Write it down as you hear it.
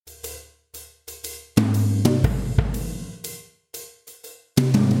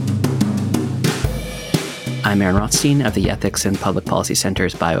I'm Aaron Rothstein of the Ethics and Public Policy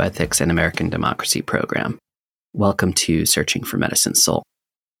Center's Bioethics and American Democracy program. Welcome to Searching for Medicine's Soul.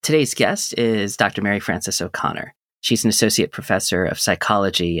 Today's guest is Dr. Mary Frances O'Connor. She's an associate professor of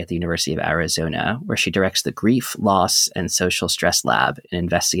psychology at the University of Arizona, where she directs the Grief, Loss, and Social Stress Lab in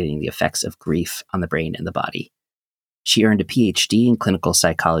investigating the effects of grief on the brain and the body. She earned a PhD in clinical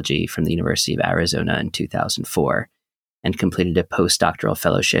psychology from the University of Arizona in 2004 and completed a postdoctoral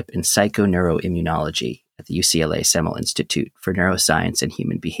fellowship in psychoneuroimmunology at the UCLA Semel Institute for Neuroscience and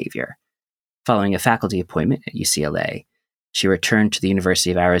Human Behavior. Following a faculty appointment at UCLA, she returned to the University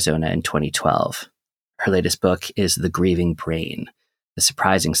of Arizona in 2012. Her latest book is The Grieving Brain, The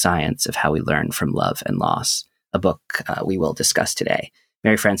Surprising Science of How We Learn from Love and Loss, a book we will discuss today.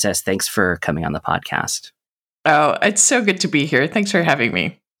 Mary Frances, thanks for coming on the podcast. Oh, it's so good to be here. Thanks for having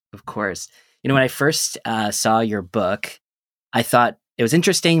me. Of course. When I first saw your book, I thought it was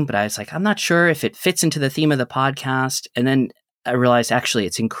interesting, but I was like, I'm not sure if it fits into the theme of the podcast. And then I realized actually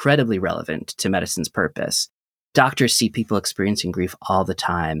it's incredibly relevant to medicine's purpose. Doctors see people experiencing grief all the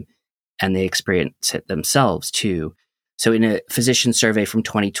time, and they experience it themselves too. So in a physician survey from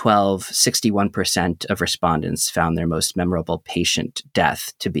 2012, 61% of respondents found their most memorable patient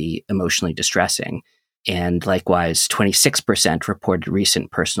death to be emotionally distressing. And likewise, 26% reported recent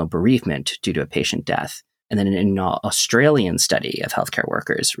personal bereavement due to a patient death. And then in an Australian study of healthcare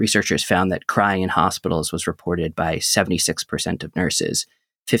workers, researchers found that crying in hospitals was reported by 76% of nurses,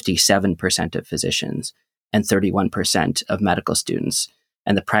 57% of physicians, and 31% of medical students.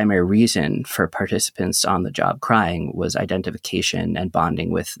 And the primary reason for participants on the job crying was identification and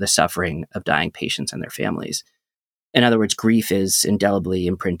bonding with the suffering of dying patients and their families. In other words, grief is indelibly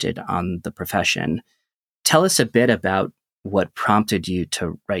imprinted on the profession. Tell us a bit about what prompted you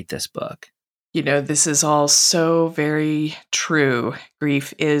to write this book. This is all so very true.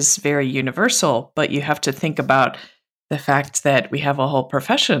 Grief is very universal, but you have to think about the fact that we have a whole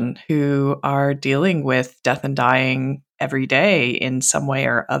profession who are dealing with death and dying every day in some way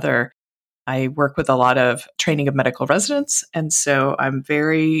or other. I work with a lot of training of medical residents, and so I'm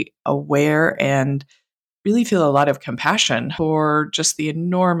very aware and really feel a lot of compassion for just the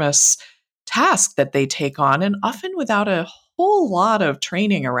enormous task that they take on, and often without a whole lot of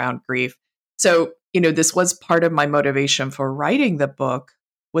training around grief. So, this was part of my motivation for writing the book,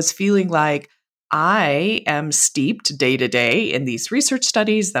 was feeling like I am steeped day to day in these research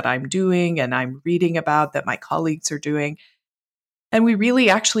studies that I'm doing and I'm reading about that my colleagues are doing. And we really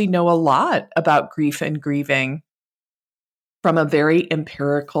actually know a lot about grief and grieving from a very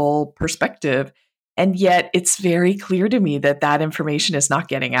empirical perspective. And yet it's very clear to me that that information is not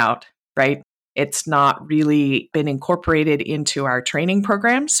getting out, right? It's not really been incorporated into our training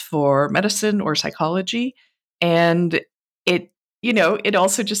programs for medicine or psychology. And it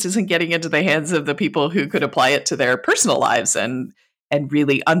also just isn't getting into the hands of the people who could apply it to their personal lives and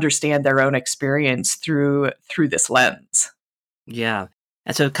really understand their own experience through this lens. Yeah.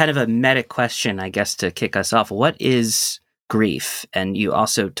 And so kind of a meta question, I guess, to kick us off. What is grief? And you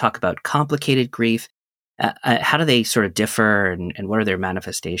also talk about complicated grief. How do they sort of differ and what are their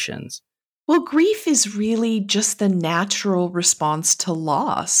manifestations? Well, grief is really just the natural response to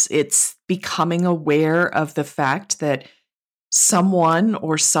loss. It's becoming aware of the fact that someone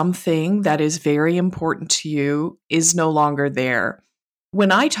or something that is very important to you is no longer there.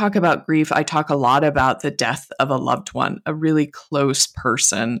 When I talk about grief, I talk a lot about the death of a loved one, a really close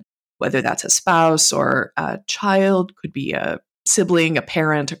person, whether that's a spouse or a child, could be a sibling, a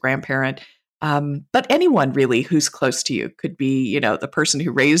parent, a grandparent. But anyone really who's close to you could be, the person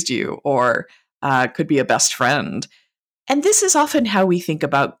who raised you or could be a best friend. And this is often how we think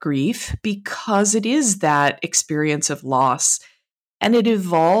about grief because it is that experience of loss. And it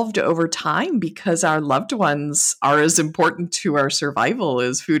evolved over time because our loved ones are as important to our survival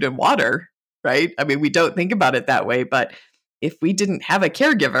as food and water, right? I mean, we don't think about it that way, but if we didn't have a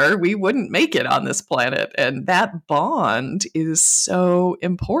caregiver, we wouldn't make it on this planet. And that bond is so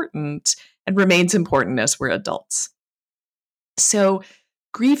important and remains important as we're adults. So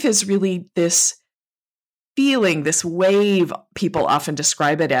grief is really this feeling, this wave, people often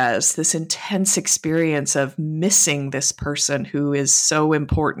describe it as this intense experience of missing this person who is so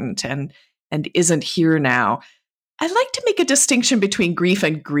important and isn't here now. I'd like to make a distinction between grief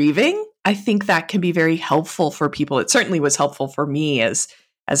and grieving. I think that can be very helpful for people. It certainly was helpful for me as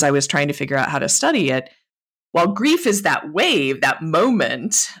I was trying to figure out how to study it. While grief is that wave, that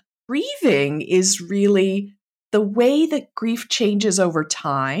moment, grieving is really the way that grief changes over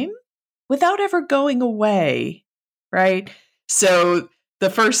time without ever going away, right? So the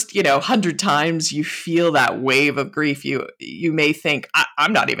first, 100 times you feel that wave of grief, you may think,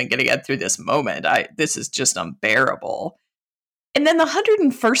 I'm not even going to get through this moment. This is just unbearable. And then the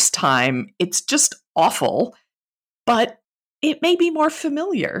 101st time, it's just awful, but it may be more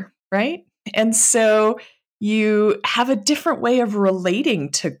familiar, right? And so you have a different way of relating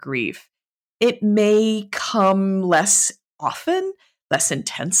to grief. It may come less often, less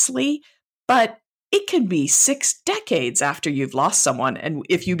intensely, but it can be 6 decades after you've lost someone. And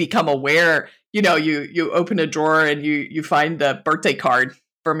if you become aware, you open a drawer and you find the birthday card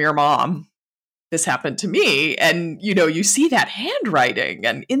from your mom. This happened to me. And, you see that handwriting.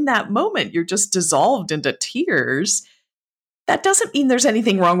 And in that moment, you're just dissolved into tears. That doesn't mean there's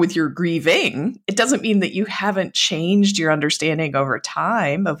anything wrong with your grieving. It doesn't mean that you haven't changed your understanding over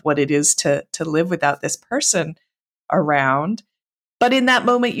time of what it is to live without this person around. But in that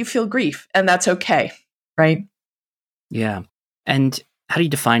moment, you feel grief, and that's okay, right? Yeah. And how do you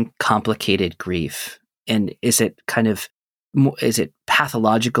define complicated grief? And is it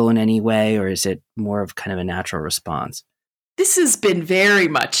pathological in any way, or is it more of kind of a natural response? This has been very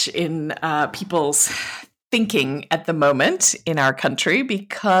much in people's thinking at the moment in our country,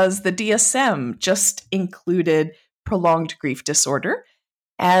 because the DSM just included prolonged grief disorder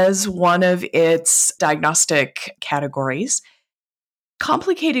as one of its diagnostic categories.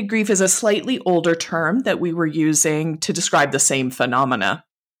 Complicated grief is a slightly older term that we were using to describe the same phenomena.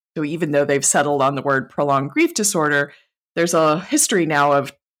 So even though they've settled on the word prolonged grief disorder, there's a history now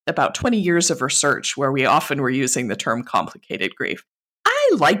of about 20 years of research where we often were using the term complicated grief.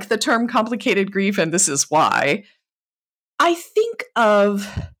 I like the term complicated grief, and this is why. I think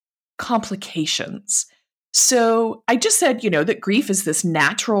of complications. So I just said, that grief is this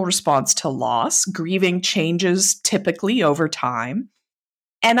natural response to loss. Grieving changes typically over time.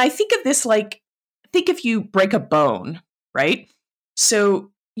 And I think of this think if you break a bone, right? So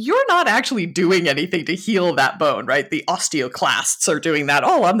you're not actually doing anything to heal that bone, right? The osteoclasts are doing that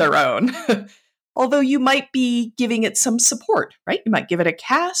all on their own. Although you might be giving it some support, right? You might give it a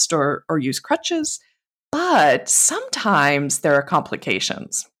cast or use crutches. But sometimes there are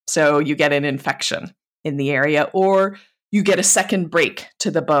complications. So you get an infection in the area, or you get a second break to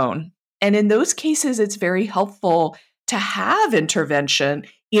the bone. And in those cases, it's very helpful to have intervention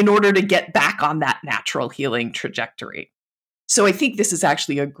in order to get back on that natural healing trajectory. So I think this is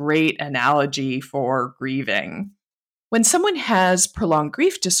actually a great analogy for grieving. When someone has prolonged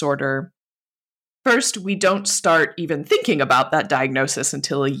grief disorder, first, we don't start even thinking about that diagnosis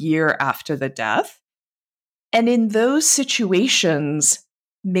until a year after the death. And in those situations,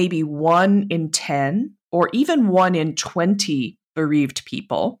 maybe 1 in 10 or even 1 in 20 bereaved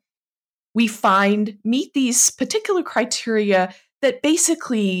people, we find meet these particular criteria that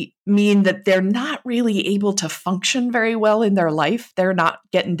basically mean that they're not really able to function very well in their life. They're not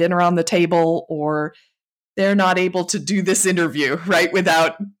getting dinner on the table, or they're not able to do this interview, right,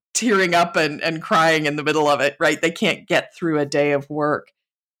 without tearing up and crying in the middle of it, right? They can't get through a day of work.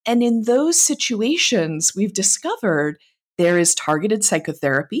 And in those situations, we've discovered there is targeted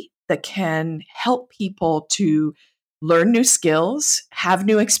psychotherapy that can help people to learn new skills, have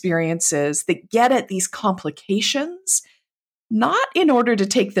new experiences, that get at these complications, not in order to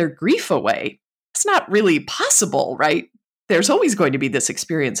take their grief away. It's not really possible, right? There's always going to be this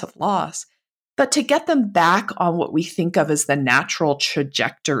experience of loss, but to get them back on what we think of as the natural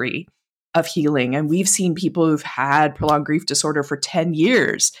trajectory of healing. And we've seen people who've had prolonged grief disorder for 10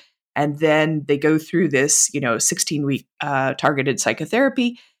 years, and then they go through this, 16-week targeted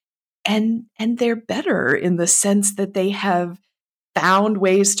psychotherapy, and they're better in the sense that they have found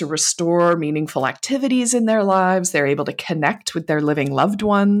ways to restore meaningful activities in their lives. They're able to connect with their living loved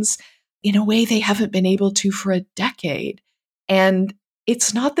ones in a way they haven't been able to for a decade. And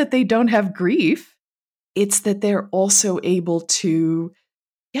it's not that they don't have grief, it's that they're also able to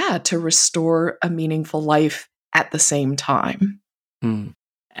restore a meaningful life at the same time. Mm.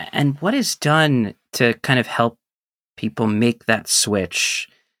 And what is done to kind of help people make that switch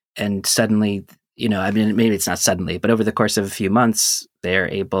and suddenly, maybe it's not suddenly, but over the course of a few months, they're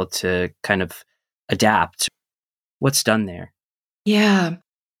able to kind of adapt? What's done there? Yeah.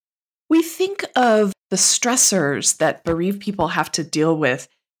 We think of the stressors that bereaved people have to deal with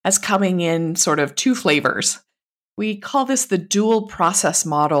as coming in sort of 2 flavors. We call this the dual process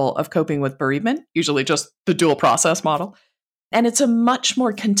model of coping with bereavement, usually just the dual process model. And it's a much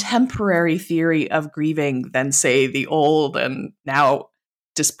more contemporary theory of grieving than, say, the old and now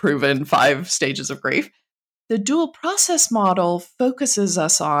disproven 5 stages of grief. The dual process model focuses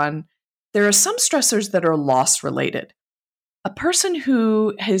us on there are some stressors that are loss related. a person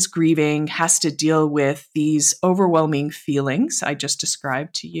who is grieving has to deal with these overwhelming feelings I just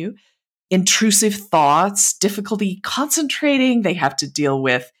described to you, intrusive thoughts, difficulty concentrating. They have to deal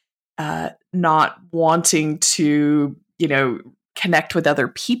with not wanting to, connect with other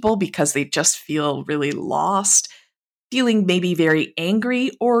people because they just feel really lost, feeling maybe very angry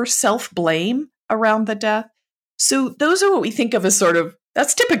or self-blame around the death. So those are what we think of as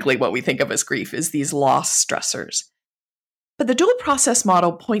that's typically what we think of as grief, is these loss stressors. But the dual process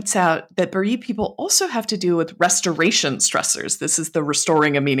model points out that bereaved people also have to deal with restoration stressors. This is the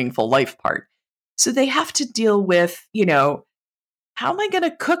restoring a meaningful life part. So they have to deal with, how am I going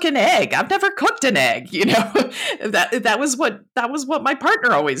to cook an egg? I've never cooked an egg, that was what my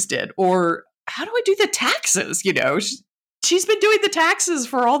partner always did. Or how do I do the taxes? She's been doing the taxes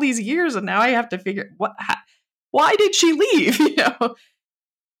for all these years, and now I have to figure why did she leave?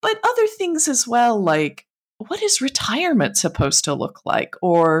 But other things as well, like, what is retirement supposed to look like?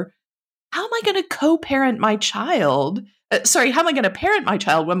 Or how am I going to co-parent my child? How am I going to parent my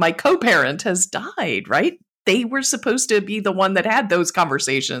child when my co-parent has died, right? They were supposed to be the one that had those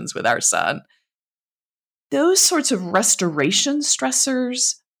conversations with our son. Those sorts of restoration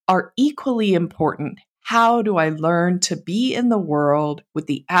stressors are equally important. How do I learn to be in the world with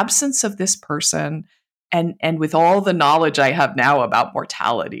the absence of this person and with all the knowledge I have now about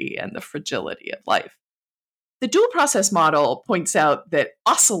mortality and the fragility of life? The dual process model points out that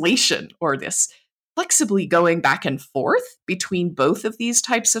oscillation, or this flexibly going back and forth between both of these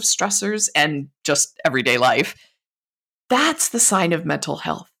types of stressors and just everyday life, that's the sign of mental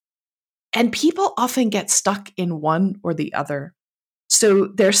health. And people often get stuck in one or the other. So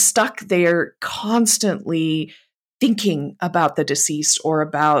they're stuck there constantly thinking about the deceased or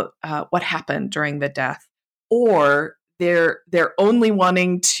about what happened during the death, or they're only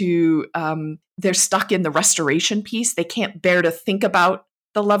wanting to, they're stuck in the restoration piece. They can't bear to think about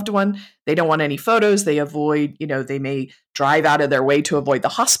the loved one. They don't want any photos. They avoid, they may drive out of their way to avoid the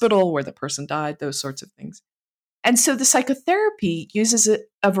hospital where the person died, those sorts of things. And so the psychotherapy uses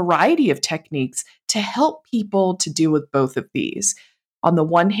a variety of techniques to help people to deal with both of these. On the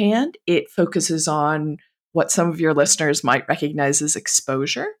one hand, it focuses on what some of your listeners might recognize as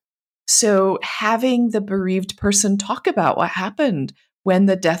exposure. So having the bereaved person talk about what happened when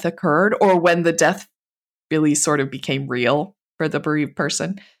the death occurred, or when the death really sort of became real for the bereaved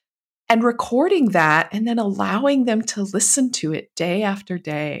person, and recording that and then allowing them to listen to it day after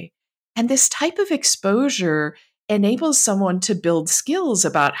day. And this type of exposure enables someone to build skills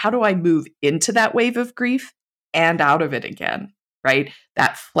about, how do I move into that wave of grief and out of it again, right?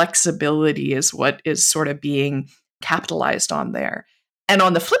 That flexibility is what is sort of being capitalized on there. And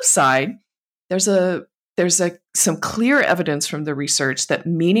on the flip side, there's some clear evidence from the research that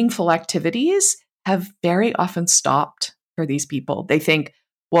meaningful activities have very often stopped for these people. They think,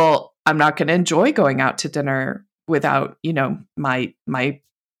 well, I'm not going to enjoy going out to dinner without, my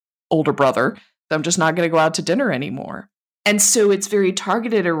older brother. So I'm just not going to go out to dinner anymore. And so it's very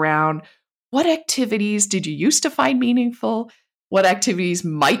targeted around, what activities did you used to find meaningful? What activities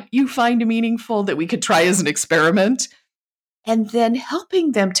might you find meaningful that we could try as an experiment? And then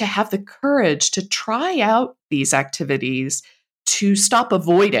helping them to have the courage to try out these activities, to stop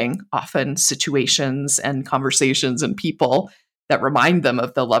avoiding often situations and conversations and people that remind them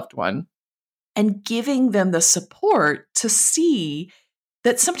of the loved one, and giving them the support to see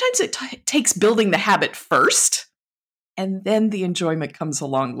that sometimes it takes building the habit first, and then the enjoyment comes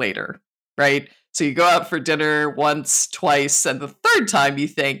along later, right? So you go out for dinner once, twice, and the third time you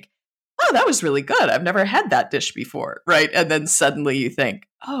think, oh, that was really good. I've never had that dish before, right? And then suddenly you think,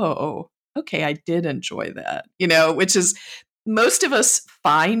 oh, okay, I did enjoy that, which is, most of us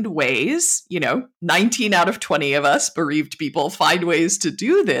find ways, 19 out of 20 of us bereaved people find ways to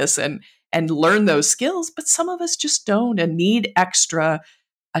do this and learn those skills, but some of us just don't and need extra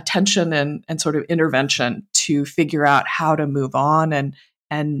attention and sort of intervention to figure out how to move on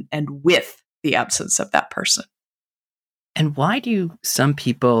and with the absence of that person. And why do some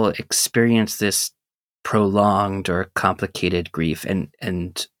people experience this prolonged or complicated grief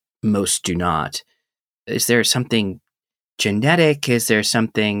and most do not? Is there something genetic? Is there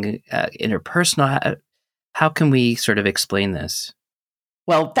something interpersonal? How can we sort of explain this?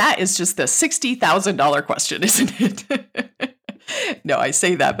 Well, that is just the $60,000 question, isn't it? No, I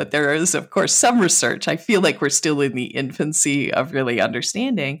say that, but there is, of course, some research. I feel like we're still in the infancy of really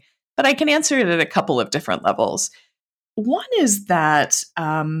understanding, but I can answer it at a couple of different levels. One is that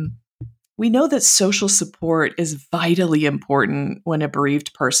we know that social support is vitally important when a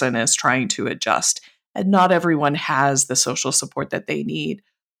bereaved person is trying to adjust, and not everyone has the social support that they need.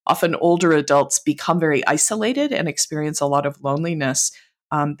 often older adults become very isolated and experience a lot of loneliness.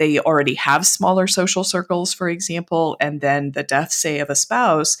 They already have smaller social circles, for example, and then the death, say, of a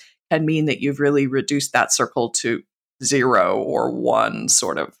spouse can mean that you've really reduced that circle to 0 or 1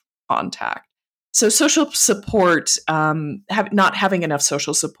 sort of contact. So social support, not having enough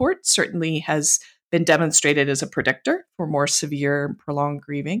social support certainly has been demonstrated as a predictor for more severe and prolonged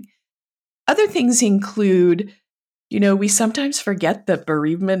grieving. Other things include, we sometimes forget that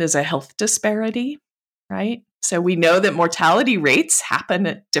bereavement is a health disparity, right? So we know that mortality rates happen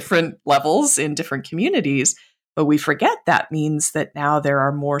at different levels in different communities, but we forget that means that now there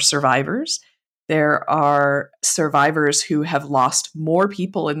are more survivors. There are survivors who have lost more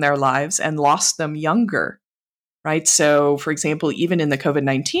people in their lives and lost them younger, right? So, for example, even in the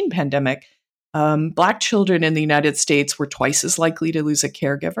COVID-19 pandemic, Black children in the United States were twice as likely to lose a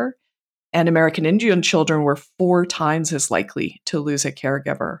caregiver, and American Indian children were 4 times as likely to lose a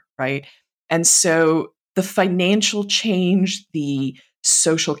caregiver, right? And so the financial change, the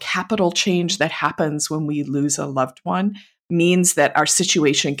social capital change that happens when we lose a loved one means that our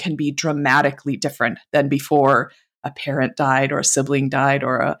situation can be dramatically different than before a parent died or a sibling died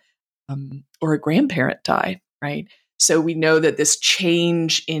or a grandparent died, right? So we know that this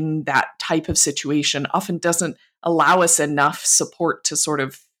change in that type of situation often doesn't allow us enough support to sort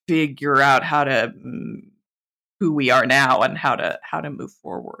of figure out who we are now and how to move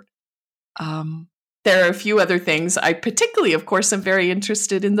forward. There are a few other things. I particularly, of course, am very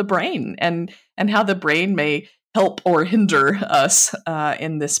interested in the brain and how the brain may help or hinder us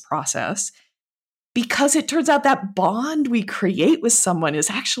in this process. Because it turns out that bond we create with someone is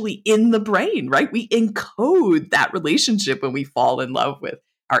actually in the brain, right? We encode that relationship when we fall in love with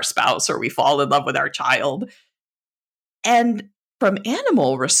our spouse or we fall in love with our child. And from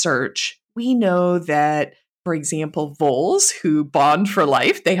animal research, we know that, for example, voles who bond for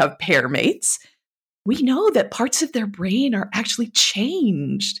life, they have pair mates. We know that parts of their brain are actually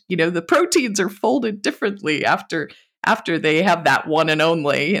changed. The proteins are folded differently after they have that one and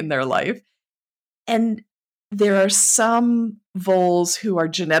only in their life. And there are some voles who are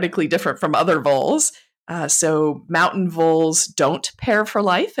genetically different from other voles. So mountain voles don't pair for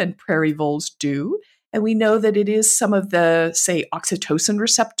life and prairie voles do. And we know that it is some of the, say, oxytocin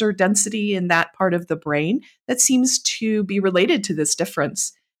receptor density in that part of the brain that seems to be related to this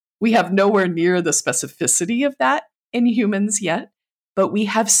difference. We have nowhere near the specificity of that in humans yet, but we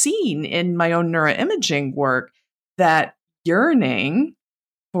have seen in my own neuroimaging work that yearning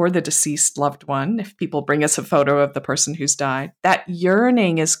for the deceased loved one, if people bring us a photo of the person who's died, that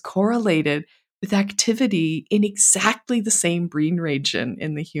yearning is correlated with activity in exactly the same brain region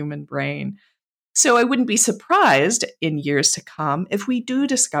in the human brain. So I wouldn't be surprised in years to come if we do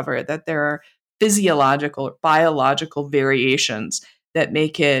discover that there are physiological or biological variations that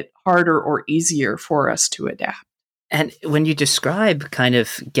make it harder or easier for us to adapt. And when you describe kind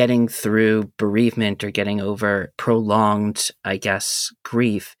of getting through bereavement or getting over prolonged, I guess,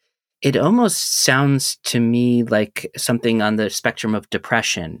 grief, it almost sounds to me like something on the spectrum of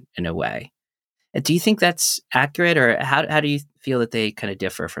depression in a way. Do you think that's accurate, or how do you feel that they kind of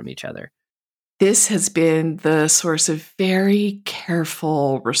differ from each other? This has been the source of very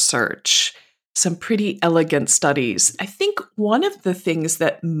careful research, some pretty elegant studies. I think one of the things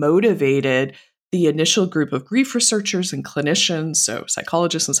that motivated the initial group of grief researchers and clinicians, so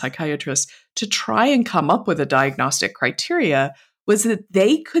psychologists and psychiatrists, to try and come up with a diagnostic criteria was that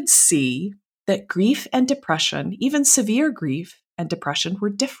they could see that grief and depression, even severe grief and depression, were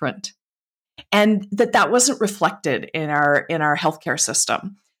different. And that wasn't reflected in our healthcare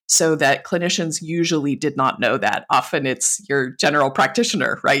system. So that clinicians usually did not know that. Often it's your general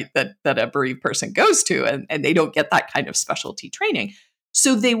practitioner, right, that a bereaved person goes to, and they don't get that kind of specialty training.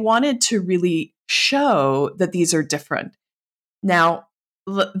 So they wanted to really show that these are different. Now,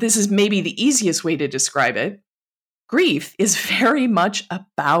 this is maybe the easiest way to describe it. Grief is very much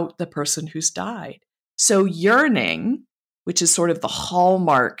about the person who's died. So yearning, which is sort of the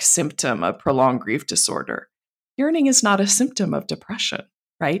hallmark symptom of prolonged grief disorder, yearning is not a symptom of depression,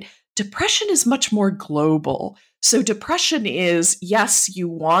 right? Depression is much more global. So depression is, yes, you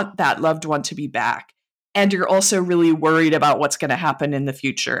want that loved one to be back. And you're also really worried about what's going to happen in the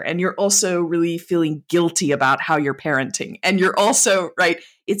future. And you're also really feeling guilty about how you're parenting. And you're also, right,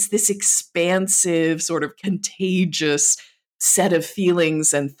 it's this expansive, sort of contagious set of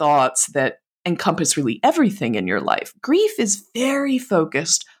feelings and thoughts that encompass really everything in your life. Grief is very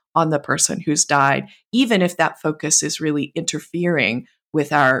focused on the person who's died, even if that focus is really interfering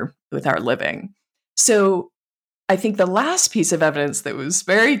with our living. So I think the last piece of evidence that was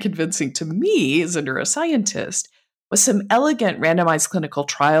very convincing to me as a neuroscientist was some elegant randomized clinical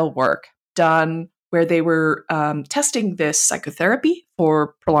trial work done where they were testing this psychotherapy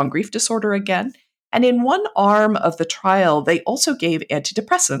for prolonged grief disorder again. And in one arm of the trial, they also gave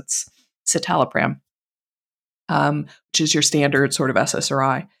antidepressants, citalopram, which is your standard sort of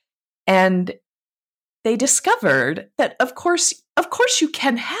SSRI. And they discovered that, of course, you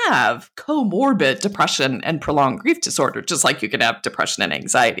can have comorbid depression and prolonged grief disorder, just like you can have depression and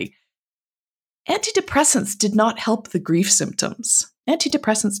anxiety. Antidepressants did not help the grief symptoms.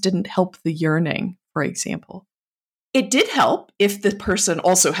 Antidepressants didn't help the yearning, for example. It did help if the person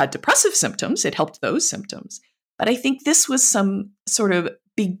also had depressive symptoms. It helped those symptoms. But I think this was some sort of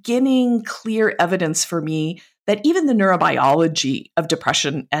beginning clear evidence for me that even the neurobiology of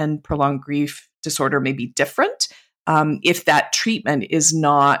depression and prolonged grief disorder may be different if that treatment is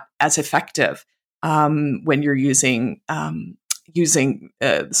not as effective when you're using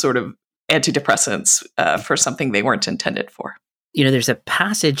sort of antidepressants for something they weren't intended for. There's a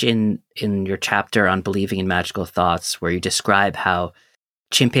passage in your chapter on believing in magical thoughts where you describe how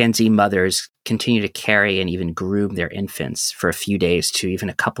chimpanzee mothers continue to carry and even groom their infants for a few days to even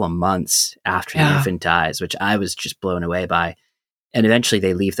a couple of months after the infant dies, which I was just blown away by. And eventually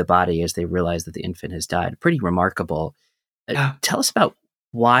they leave the body as they realize that the infant has died. Pretty remarkable. Tell us about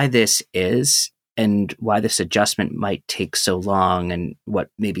why this is and why this adjustment might take so long and what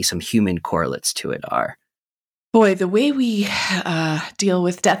maybe some human correlates to it are. Boy, the way we deal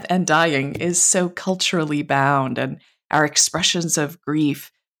with death and dying is so culturally bound, and our expressions of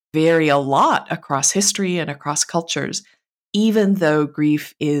grief vary a lot across history and across cultures, even though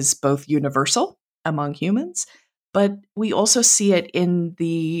grief is both universal among humans, but we also see it in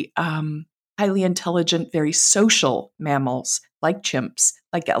the highly intelligent, very social mammals like chimps,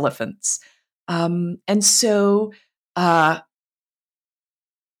 like elephants. And so the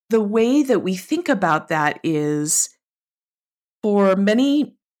way that we think about that is for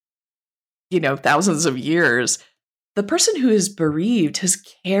many, thousands of years, the person who is bereaved has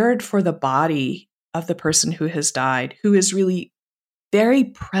cared for the body of the person who has died, who is really very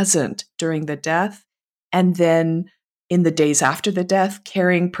present during the death. And then in the days after the death,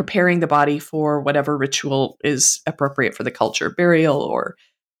 preparing the body for whatever ritual is appropriate for the culture, burial or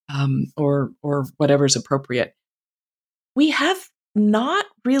whatever's appropriate. We have not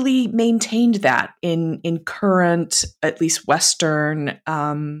really maintained that in current, at least Western,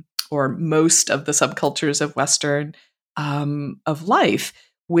 or most of the subcultures of Western of life,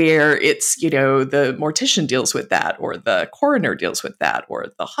 where it's, the mortician deals with that, or the coroner deals with that, or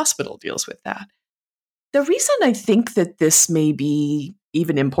the hospital deals with that. The reason I think that this may be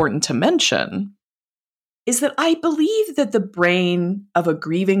even important to mention is that I believe that the brain of a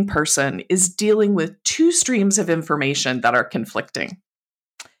grieving person is dealing with two streams of information that are conflicting.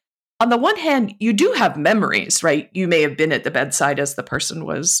 On the one hand, you do have memories, right? You may have been at the bedside as the person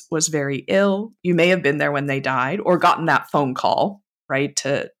was very ill. You may have been there when they died or gotten that phone call, right,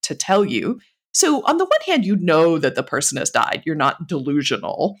 to tell you. So on the one hand, you know that the person has died. You're not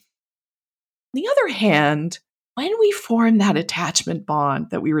delusional. On the other hand, when we form that attachment bond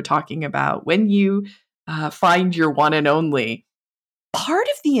that we were talking about, when you find your one and only, part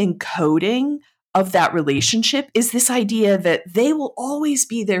of the encoding of that relationship is this idea that they will always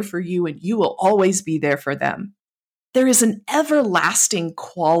be there for you and you will always be there for them. There is an everlasting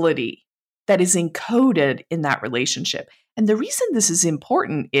quality that is encoded in that relationship. And the reason this is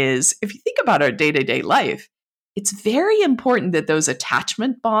important is if you think about our day-to-day life, it's very important that those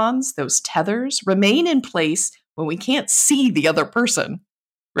attachment bonds, those tethers, remain in place when we can't see the other person,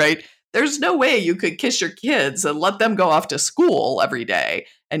 right? There's no way you could kiss your kids and let them go off to school every day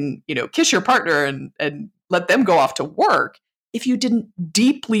and, kiss your partner and let them go off to work if you didn't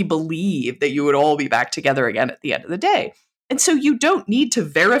deeply believe that you would all be back together again at the end of the day. And so you don't need to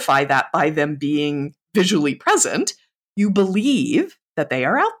verify that by them being visually present. You believe that they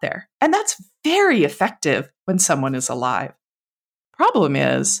are out there. And that's very effective when someone is alive. Problem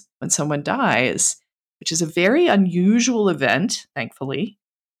is when someone dies, which is a very unusual event, thankfully,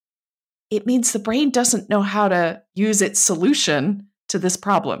 it means the brain doesn't know how to use its solution to this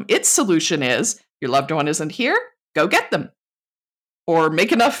problem. Its solution is your loved one isn't here, go get them. Or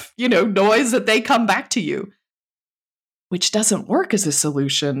make enough, noise that they come back to you, which doesn't work as a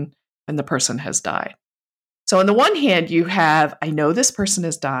solution when the person has died. So on the one hand, you have, I know this person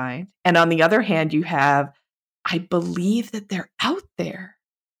has died. And on the other hand, you have, I believe that they're out there.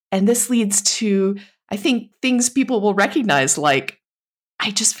 And this leads to, I think, things people will recognize, like, I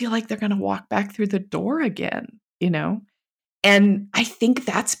just feel like they're going to walk back through the door again, And I think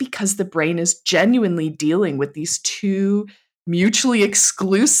that's because the brain is genuinely dealing with these two mutually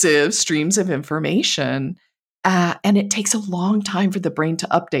exclusive streams of information And it takes a long time for the brain to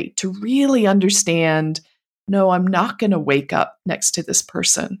update, to really understand, no, I'm not going to wake up next to this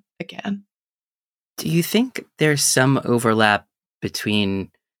person again. Do you think there's some overlap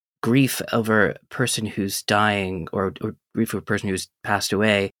between grief over a person who's dying or grief over a person who's passed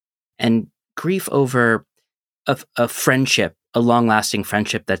away and grief over a friendship, a long-lasting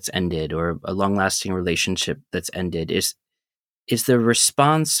friendship that's ended or a long-lasting relationship that's ended? Is the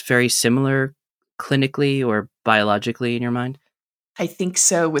response very similar clinically or biologically in your mind? I think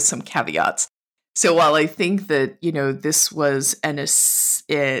so, with some caveats. So while I think that, this was this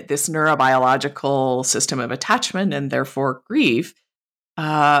neurobiological system of attachment and therefore grief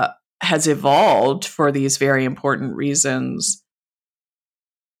has evolved for these very important reasons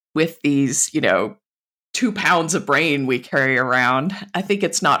with these, 2 pounds of brain we carry around, I think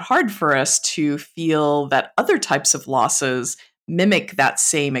it's not hard for us to feel that other types of losses mimic that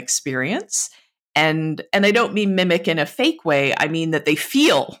same experience. And I don't mean mimic in a fake way. I mean that they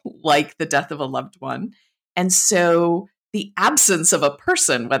feel like the death of a loved one. And so the absence of a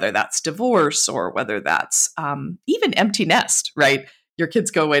person, whether that's divorce or whether that's even empty nest, right? Your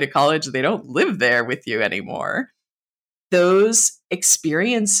kids go away to college, they don't live there with you anymore. Those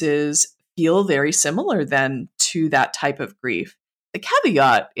experiences feel very similar then to that type of grief. The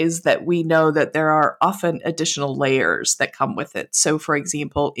caveat is that we know that there are often additional layers that come with it. So, for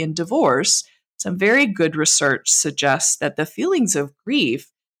example, in divorce, some very good research suggests that the feelings of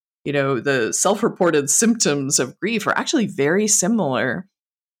grief, the self-reported symptoms of grief are actually very similar.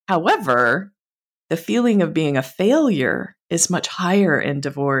 However, the feeling of being a failure is much higher in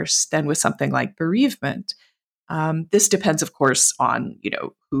divorce than with something like bereavement. This depends, of course, on,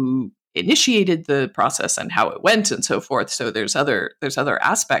 who initiated the process and how it went and so forth. So there's other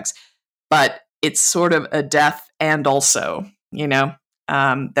aspects, but it's sort of a death and also,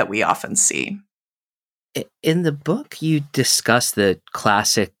 that we often see. In the book, you discuss the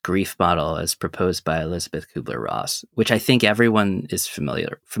classic grief model as proposed by Elisabeth Kubler-Ross, which I think everyone is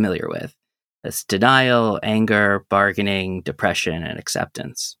familiar with. That's denial, anger, bargaining, depression, and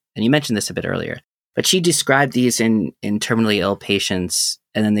acceptance. And you mentioned this a bit earlier. But she described these in terminally ill patients,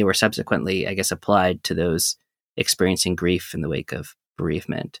 and then they were subsequently, I guess, applied to those experiencing grief in the wake of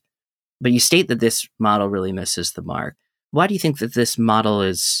bereavement. But you state that this model really misses the mark. Why do you think that this model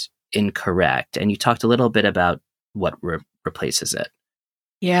is incorrect? And you talked a little bit about what replaces it.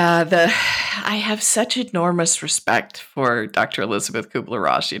 Yeah, I have such enormous respect for Dr. Elisabeth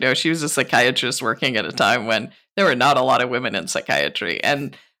Kubler-Ross. She was a psychiatrist working at a time when there were not a lot of women in psychiatry.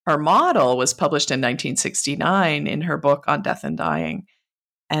 And her model was published in 1969 in her book on death and dying.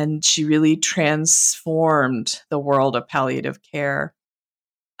 And she really transformed the world of palliative care.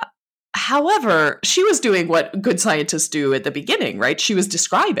 However, she was doing what good scientists do at the beginning, right? She was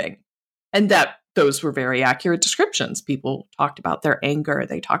describing. And that those were very accurate descriptions. People talked about their anger,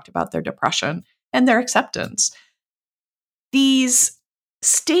 they talked about their depression and their acceptance. These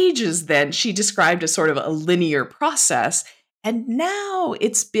stages then she described as sort of a linear process. And now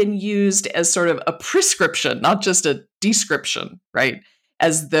it's been used as sort of a prescription, not just a description, right?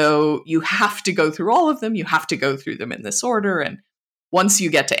 As though you have to go through all of them, you have to go through them in this order. And once you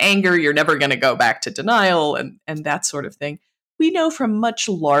get to anger, you're never going to go back to denial and that sort of thing. We know from much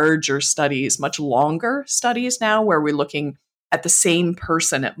larger studies, much longer studies now, where we're looking at the same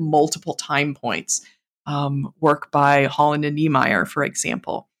person at multiple time points, work by Holland and Niemeyer, for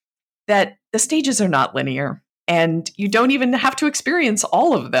example, that the stages are not linear. And you don't even have to experience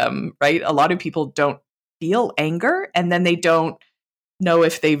all of them, right? A lot of people don't feel anger, and then they don't know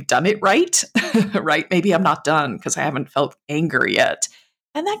if they've done it right, right? Maybe I'm not done because I haven't felt anger yet.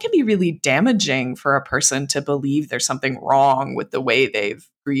 And that can be really damaging for a person to believe there's something wrong with the way they've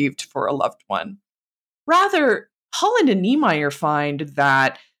grieved for a loved one. Rather, Holland and Niemeyer find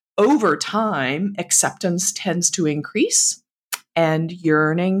that over time, acceptance tends to increase and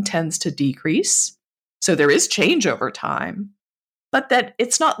yearning tends to decrease. So there is change over time, but that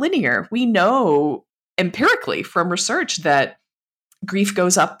it's not linear. We know empirically from research that grief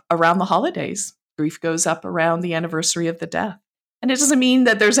goes up around the holidays. Grief goes up around the anniversary of the death. And it doesn't mean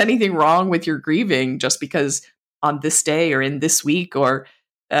that there's anything wrong with your grieving just because on this day or in this week or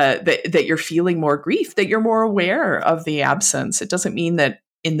that you're feeling more grief, that you're more aware of the absence. It doesn't mean that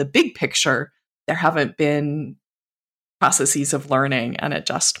in the big picture, there haven't been processes of learning and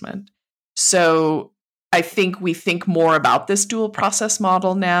adjustment. So I think we think more about this dual process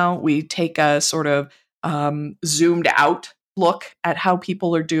model now. We take a sort of zoomed out look at how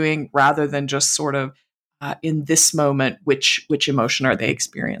people are doing rather than just sort of in this moment, which emotion are they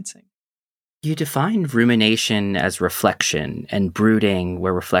experiencing? You define rumination as reflection and brooding,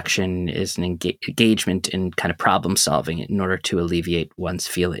 where reflection is an engagement in kind of problem solving in order to alleviate one's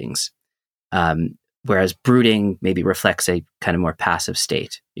feelings. Whereas brooding maybe reflects a kind of more passive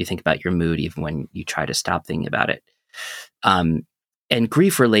state. You think about your mood even when you try to stop thinking about it. And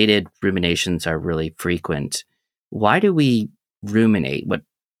grief-related ruminations are really frequent. Why do we ruminate? What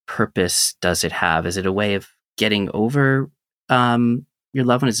purpose does it have? Is it a way of getting over your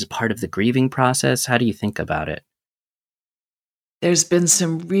loved one? Is it part of the grieving process? How do you think about it? There's been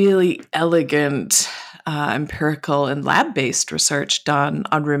some really elegant empirical and lab-based research done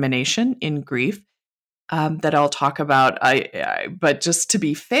on rumination in grief that I'll talk about. But just to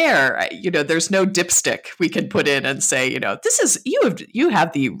be fair, there's no dipstick we can put in and say, this is you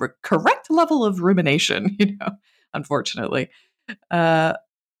have the correct level of rumination. Unfortunately,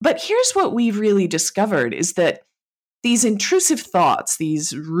 but here's what we've really discovered is that these intrusive thoughts,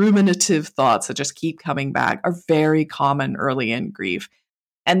 these ruminative thoughts that just keep coming back, are very common early in grief,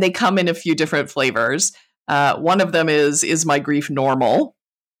 and they come in a few different flavors. One of them is my grief normal?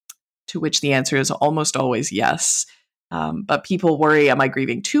 To which the answer is almost always yes. But people worry, am I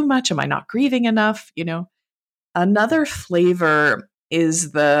grieving too much? Am I not grieving enough? Another flavor is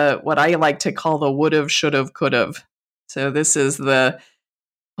what I like to call the would've, should've, could've. So this is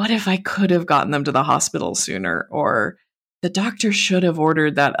what if I could have gotten them to the hospital sooner? Or the doctor should have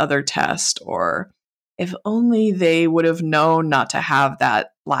ordered that other test? Or if only they would have known not to have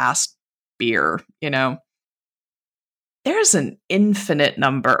that last beer, There's an infinite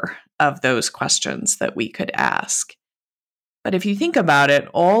number of those questions that we could ask. But if you think about it,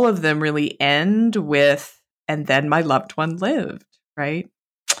 all of them really end with, and then my loved one lived, right?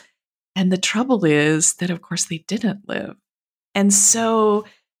 And the trouble is that, of course, they didn't live. And so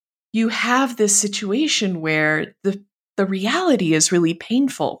you have this situation where the reality is really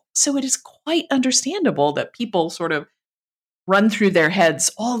painful. So it is quite understandable that people sort of run through their heads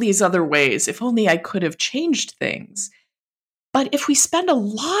all these other ways. If only I could have changed things. But if we spend a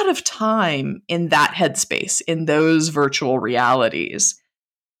lot of time in that headspace, in those virtual realities,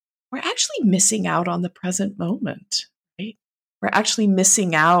 we're actually missing out on the present moment, right? We're actually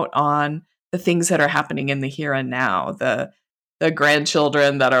missing out on the things that are happening in the here and now, the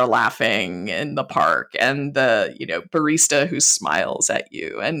grandchildren that are laughing in the park, and the barista who smiles at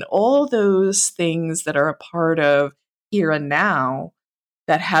you, and all those things that are a part of here and now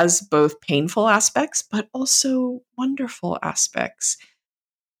that has both painful aspects but also wonderful aspects.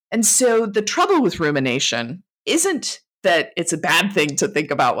 And so the trouble with rumination isn't that it's a bad thing to think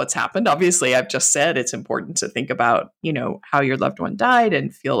about what's happened. Obviously, I've just said it's important to think about, how your loved one died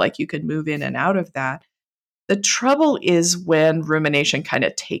and feel like you could move in and out of that. The trouble is when rumination kind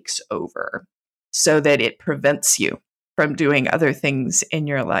of takes over so that it prevents you from doing other things in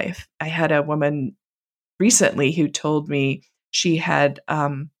your life. I had a woman recently who told me she had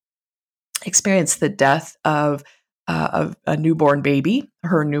experienced the death of a newborn baby,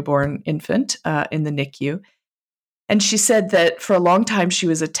 her newborn infant in the NICU. And she said that for a long time she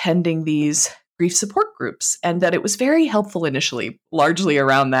was attending these grief support groups and that it was very helpful initially, largely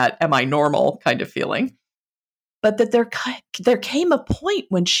around that am I normal kind of feeling. But that there came a point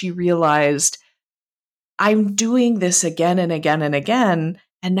when she realized I'm doing this again and again and again,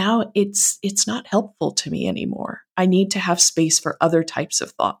 and now it's not helpful to me anymore. I need to have space for other types of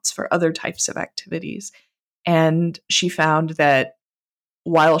thoughts, for other types of activities. And she found that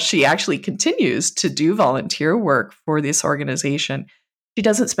while she actually continues to do volunteer work for this organization, she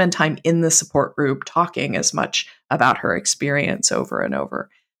doesn't spend time in the support group talking as much about her experience over and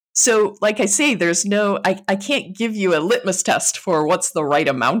over. So, like I say, I can't give you a litmus test for what's the right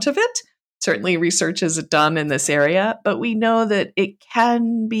amount of it. Certainly research is done in this area, but we know that it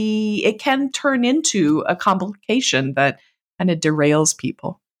can turn into a complication that kind of derails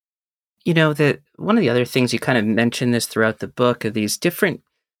people. That one of the other things you kind of mentioned this throughout the book are these different,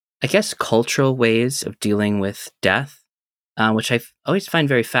 I guess, cultural ways of dealing with death, which I always find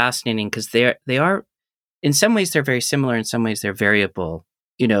very fascinating because they are, in some ways, they're very similar. In some ways, they're variable.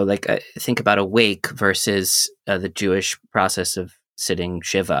 Like I think about a wake versus the Jewish process of sitting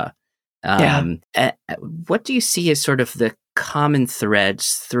Shiva. What do you see as sort of the common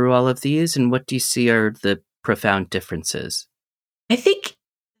threads through all of these, and what do you see are the profound differences? I think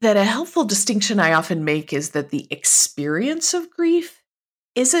that a helpful distinction I often make is that the experience of grief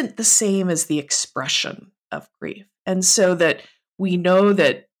isn't the same as the expression of grief. And so that we know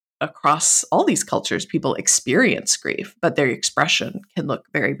that across all these cultures, people experience grief, but their expression can look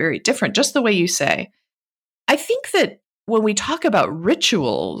very, very different, just the way you say. I think that when we talk about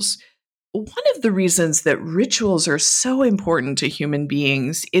rituals, one of the reasons that rituals are so important to human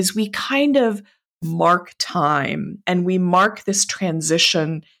beings is we kind of mark time and we mark this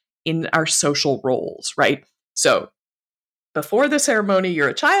transition in our social roles, right? So before the ceremony, you're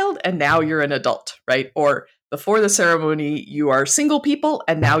a child and now you're an adult, right? Or before the ceremony, you are single people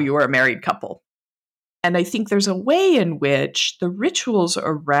and now you are a married couple. And I think there's a way in which the rituals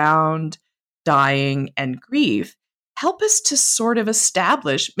around dying and grief help us to sort of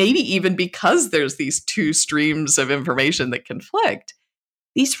establish, maybe even because there's these two streams of information that conflict,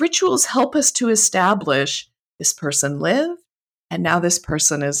 these rituals help us to establish this person lived and now this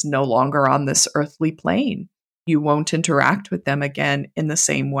person is no longer on this earthly plane. You won't interact with them again in the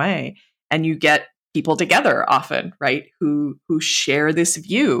same way. And you get people together often, right, who share this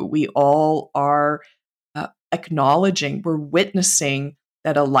view. We all are acknowledging, we're witnessing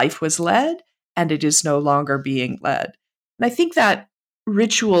that a life was led and it is no longer being led. And I think that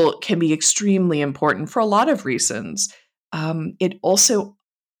ritual can be extremely important for a lot of reasons. It also,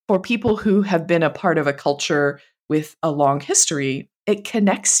 for people who have been a part of a culture with a long history, it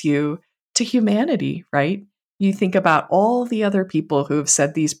connects you to humanity, right? You think about all the other people who have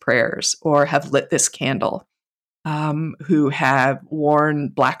said these prayers or have lit this candle, who have worn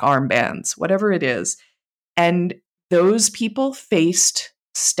black armbands, whatever it is. And those people faced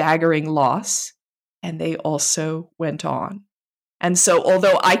staggering loss, and they also went on. And so,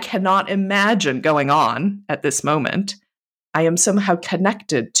 although I cannot imagine going on at this moment, I am somehow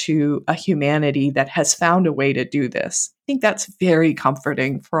connected to a humanity that has found a way to do this. I think that's very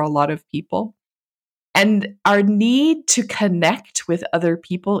comforting for a lot of people. And our need to connect with other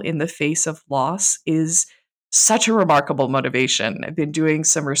people in the face of loss is such a remarkable motivation. I've been doing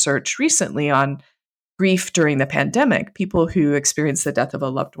some research recently on grief during the pandemic, people who experienced the death of a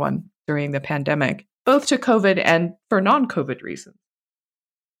loved one during the pandemic, both to COVID and for non-COVID reasons.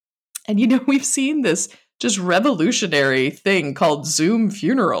 And, we've seen this just revolutionary thing called Zoom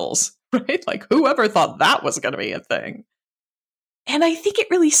funerals, right? Like, whoever thought that was going to be a thing? And I think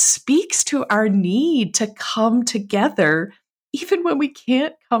it really speaks to our need to come together, even when we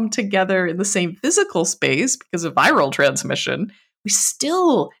can't come together in the same physical space because of viral transmission. We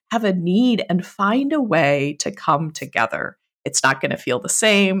still have a need and find a way to come together. It's not going to feel the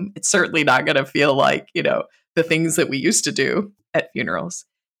same. It's certainly not going to feel like, the things that we used to do at funerals.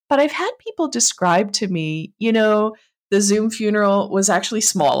 But I've had people describe to me, the Zoom funeral was actually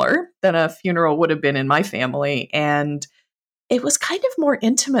smaller than a funeral would have been in my family. And it was kind of more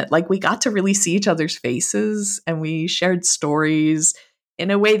intimate. Like, we got to really see each other's faces and we shared stories in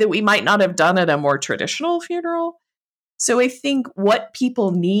a way that we might not have done at a more traditional funeral. So I think what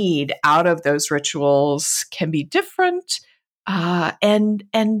people need out of those rituals can be different, and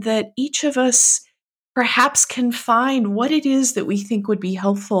that each of us perhaps can find what it is that we think would be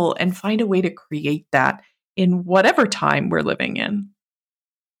helpful and find a way to create that in whatever time we're living in.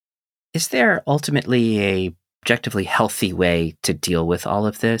 Is there ultimately a objectively healthy way to deal with all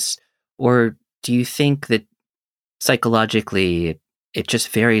of this? Or do you think that psychologically it just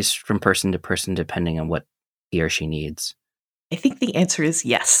varies from person to person depending on what he or she needs? I think the answer is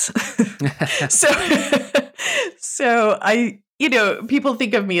yes. So people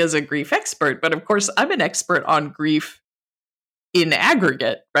think of me as a grief expert, but of course I'm an expert on grief in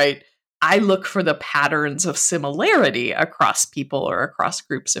aggregate, right? I look for the patterns of similarity across people or across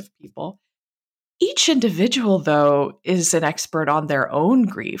groups of people. Each individual, though, is an expert on their own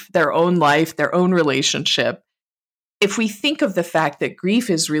grief, their own life, their own relationship. If we think of the fact that grief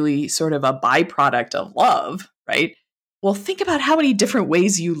is really sort of a byproduct of love, right? Well, think about how many different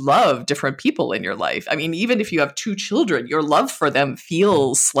ways you love different people in your life. I mean, even if you have 2 children, your love for them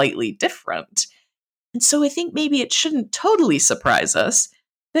feels slightly different. And so I think maybe it shouldn't totally surprise us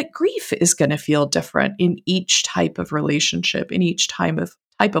that grief is going to feel different in each type of relationship, in each type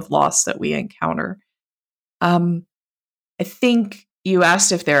of loss that we encounter. I think you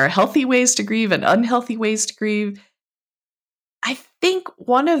asked if there are healthy ways to grieve and unhealthy ways to grieve. I think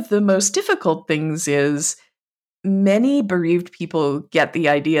one of the most difficult things is many bereaved people get the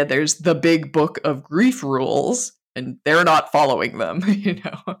idea there's the big book of grief rules and they're not following them,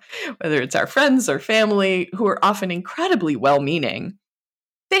 whether it's our friends or family who are often incredibly well-meaning.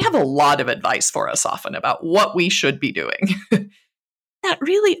 They have a lot of advice for us often about what we should be doing. That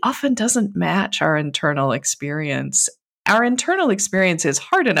really often doesn't match our internal experience. Our internal experience is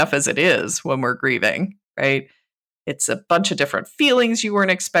hard enough as it is when we're grieving, right? It's a bunch of different feelings you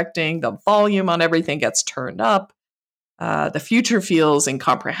weren't expecting. The volume on everything gets turned up. The future feels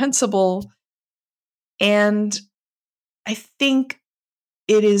incomprehensible. And I think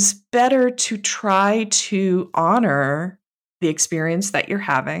it is better to try to honor the experience that you're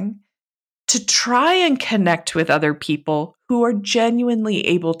having to try and connect with other people who are genuinely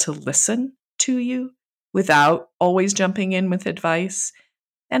able to listen to you without always jumping in with advice.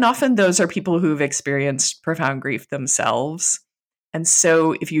 And often those are people who've experienced profound grief themselves. And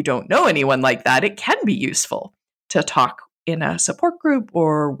so if you don't know anyone like that, it can be useful to talk in a support group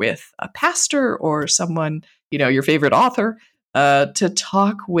or with a pastor or someone, your favorite author, to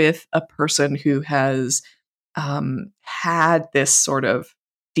talk with a person who has had this sort of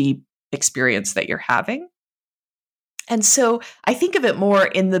deep experience that you're having. And so I think of it more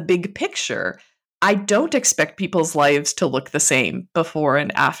in the big picture. I don't expect people's lives to look the same before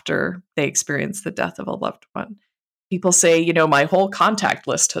and after they experience the death of a loved one. People say, my whole contact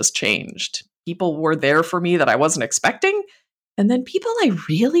list has changed. People were there for me that I wasn't expecting. And then people I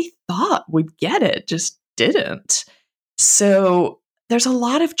really thought would get it just didn't. So there's a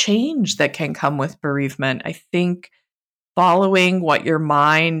lot of change that can come with bereavement. I think following what your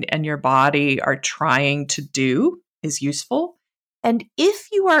mind and your body are trying to do is useful. And if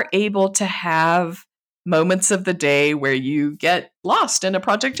you are able to have moments of the day where you get lost in a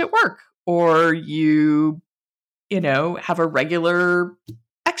project at work, or you have a regular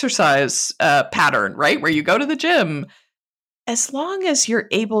exercise pattern, right? Where you go to the gym, as long as you're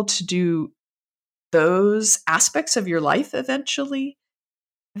able to do those aspects of your life eventually,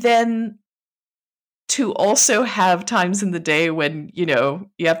 then to also have times in the day when, you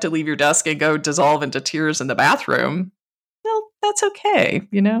have to leave your desk and go dissolve into tears in the bathroom, well, that's okay,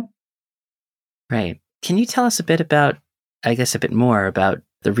 Right. Can you tell us a bit more about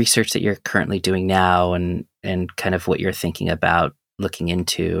the research that you're currently doing now and kind of what you're thinking about looking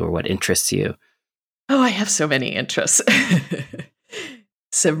into or what interests you? Oh, I have so many interests.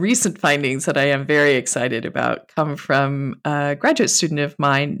 Some recent findings that I am very excited about come from a graduate student of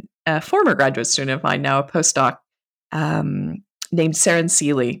mine, a former graduate student of mine, now a postdoc, named Saren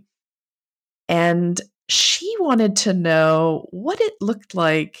Seeley. And she wanted to know what it looked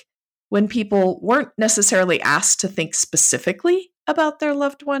like when people weren't necessarily asked to think specifically about their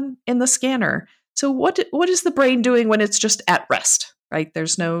loved one in the scanner. So what is the brain doing when it's just at rest, right?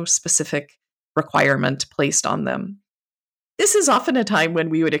 There's no specific requirement placed on them. This is often a time when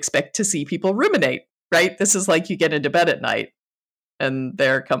we would expect to see people ruminate, right? This is like you get into bed at night and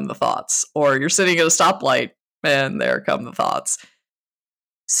there come the thoughts, or you're sitting at a stoplight and there come the thoughts.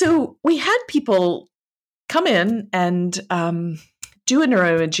 So we had people come in and do a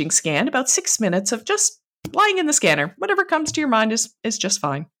neuroimaging scan, about 6 minutes of just lying in the scanner. Whatever comes to your mind is just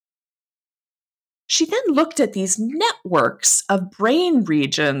fine. She then looked at these networks of brain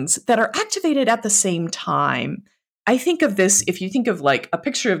regions that are activated at the same time. I think of this, if you think of like a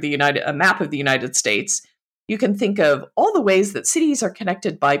picture of a map of the United States, you can think of all the ways that cities are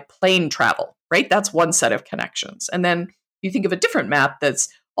connected by plane travel, right? That's one set of connections. And then you think of a different map that's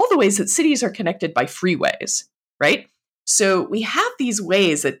all the ways that cities are connected by freeways, right? So we have these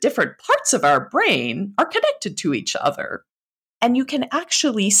ways that different parts of our brain are connected to each other. And you can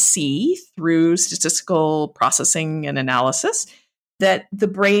actually see through statistical processing and analysis that the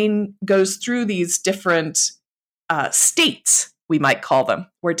brain goes through these different states, we might call them,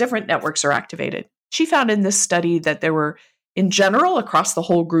 where different networks are activated. She found in this study that there were, in general, across the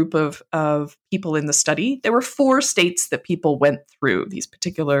whole group of people in the study, there were 4 states that people went through, these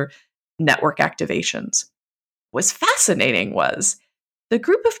particular network activations. What's fascinating was the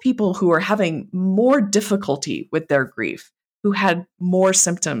group of people who were having more difficulty with their grief, who had more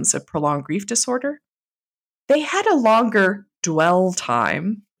symptoms of prolonged grief disorder, they had a longer dwell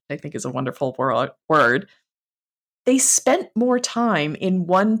time, I think is a wonderful word. They spent more time in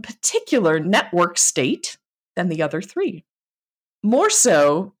one particular network state than the other 3, more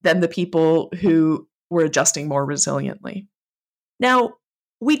so than the people who were adjusting more resiliently. Now,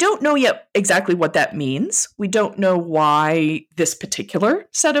 we don't know yet exactly what that means. We don't know why this particular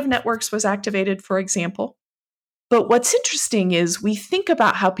set of networks was activated, for example. But what's interesting is we think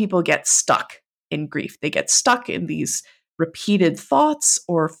about how people get stuck in grief. They get stuck in these repeated thoughts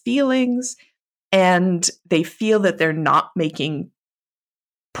or feelings, and they feel that they're not making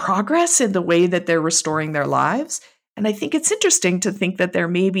progress in the way that they're restoring their lives. And I think it's interesting to think that there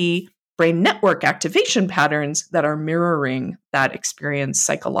may be brain network activation patterns that are mirroring that experience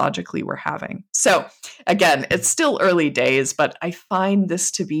psychologically we're having. So again, it's still early days, but I find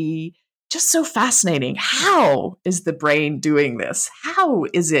this to be just so fascinating. How is the brain doing this? How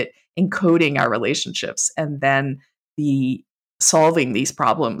is it encoding our relationships and then solving these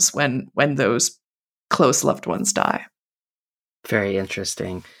problems when those close loved ones die? Very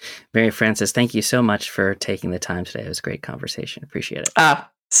interesting. Mary Frances, thank you so much for taking the time today. It was a great conversation. Appreciate it.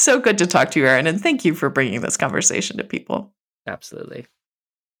 So good to talk to you, Aaron, and thank you for bringing this conversation to people. Absolutely.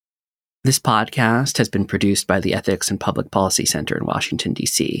 This podcast has been produced by the Ethics and Public Policy Center in Washington,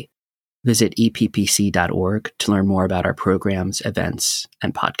 D.C. Visit eppc.org to learn more about our programs, events,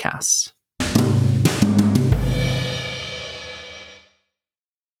 and podcasts.